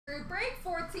Break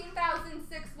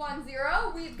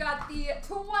 14,610. We've got the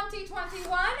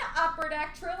 2021 Upper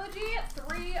Deck Trilogy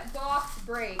 3-box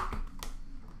break.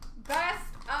 Best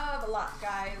of luck,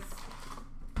 guys.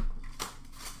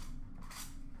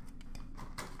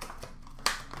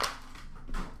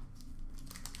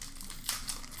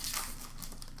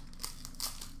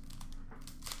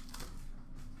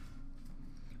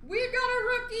 We've got a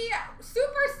rookie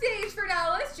super stage for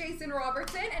Dallas, Jason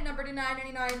Robertson, and number to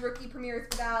 999 rookie premieres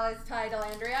for Dallas, Ty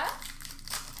Dellandrea.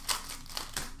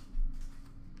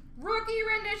 Rookie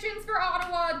renditions for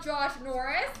Ottawa, Josh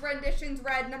Norris. Renditions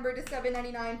red, number to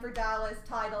 799 for Dallas,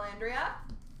 Ty Dellandrea.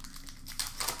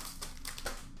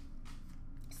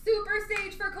 Super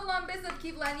stage for Columbus of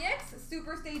Keith Lennox.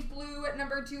 Super stage blue at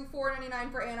number 2,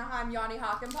 499 for Anaheim, Yanni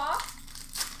Hakanpää.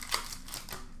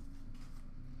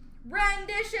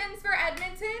 Renditions for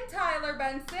Edmonton, Tyler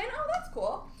Benson. Oh, that's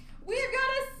cool. We've got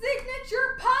a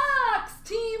signature Pucks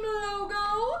team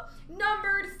logo,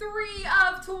 numbered 3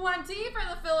 of 20 for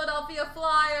the Philadelphia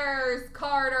Flyers,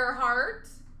 Carter Hart.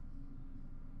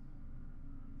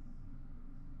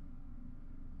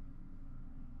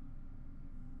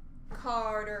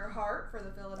 Carter Hart for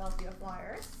the Philadelphia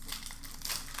Flyers.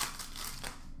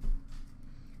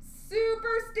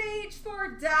 Super stage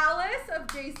for Dallas of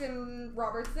Jason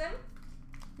Robertson,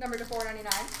 number to 499.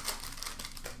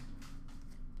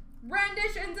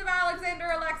 Renditions of Alexander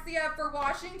Alexiev for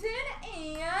Washington,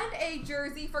 and a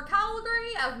jersey for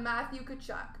Calgary of Matthew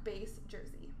Tkachuk, base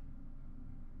jersey.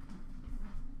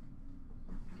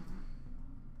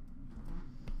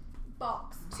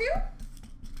 Box 2.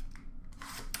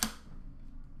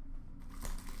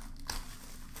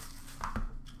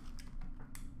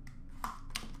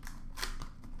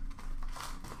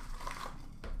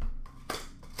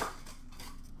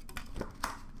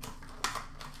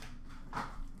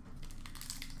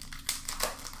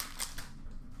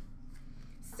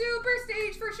 Super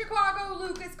stage for Chicago,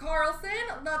 Lucas Carlson.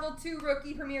 Level 2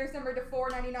 rookie premieres, number to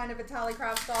 499 of Vitaly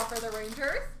Kravtsov for the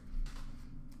Rangers.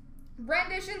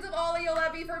 Renditions of Olli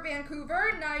Juolevi for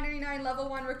Vancouver. 999 level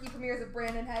 1 rookie premieres of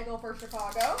Brandon Hagel for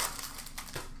Chicago.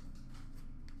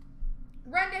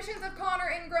 Renditions of Connor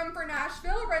Ingram for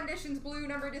Nashville. Renditions blue,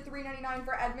 number to 399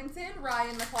 for Edmonton,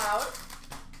 Ryan McLeod.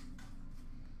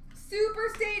 Super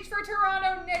stage for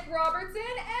Toronto, Nick Robertson,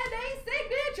 and a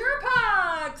signature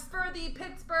Pucks for the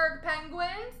Pittsburgh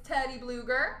Penguins, Teddy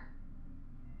Bluger.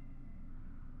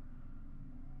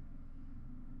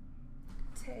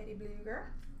 Teddy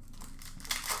Bluger.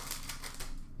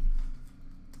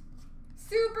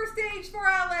 Super stage for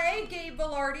LA, Gabe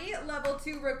Vilardi, level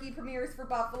 2 rookie premieres for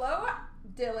Buffalo,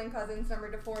 Dylan Cousins, number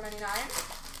to 499.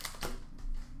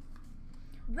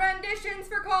 Renditions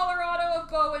for Colorado of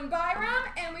Bowen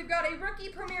Byram, and we've got a rookie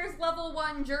premieres level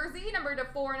 1 jersey, number to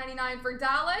 499 for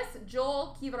Dallas,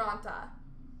 Joel Kiviranta.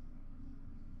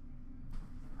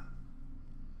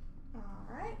 All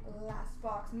right, last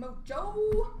box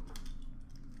mojo.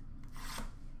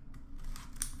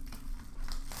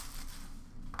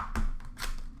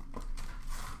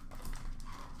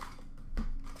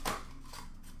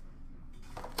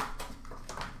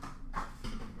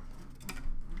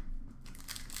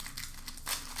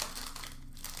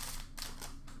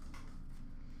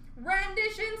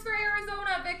 Renditions for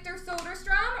Arizona, Victor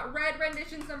Soderstrom. Red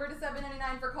renditions, number to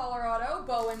 799 for Colorado,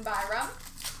 Bowen Byram.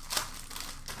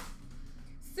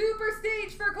 Super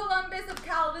stage for Columbus of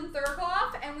Calvin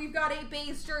Thurkoff. And we've got a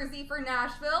base jersey for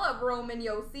Nashville of Roman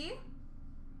Josi.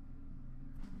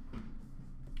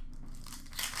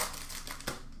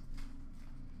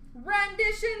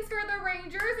 Renditions for the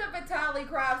Rangers of Vitaly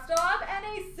Kravtsov. And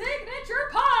a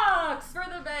signature Pucks for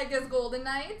the Vegas Golden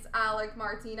Knights, Alec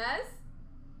Martinez.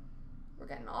 We're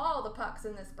getting all the Pucks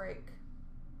in this break.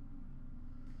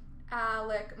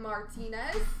 Alec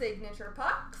Martinez, signature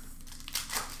Pucks.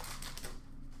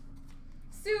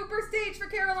 Super stage for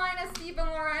Carolina, Stephen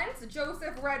Lawrence.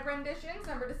 Joseph red renditions,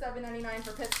 number to 799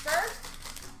 for Pittsburgh.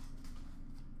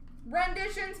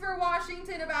 Renditions for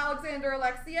Washington of Alexander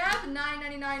Alexiev.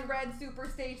 999 red super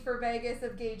stage for Vegas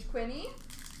of Gage Quinney.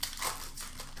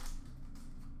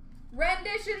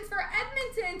 Renditions for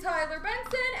Edmonton, Tyler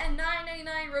Benson, and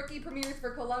 999 rookie premieres for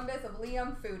Columbus of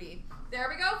Liam Foudy. There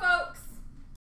we go, folks.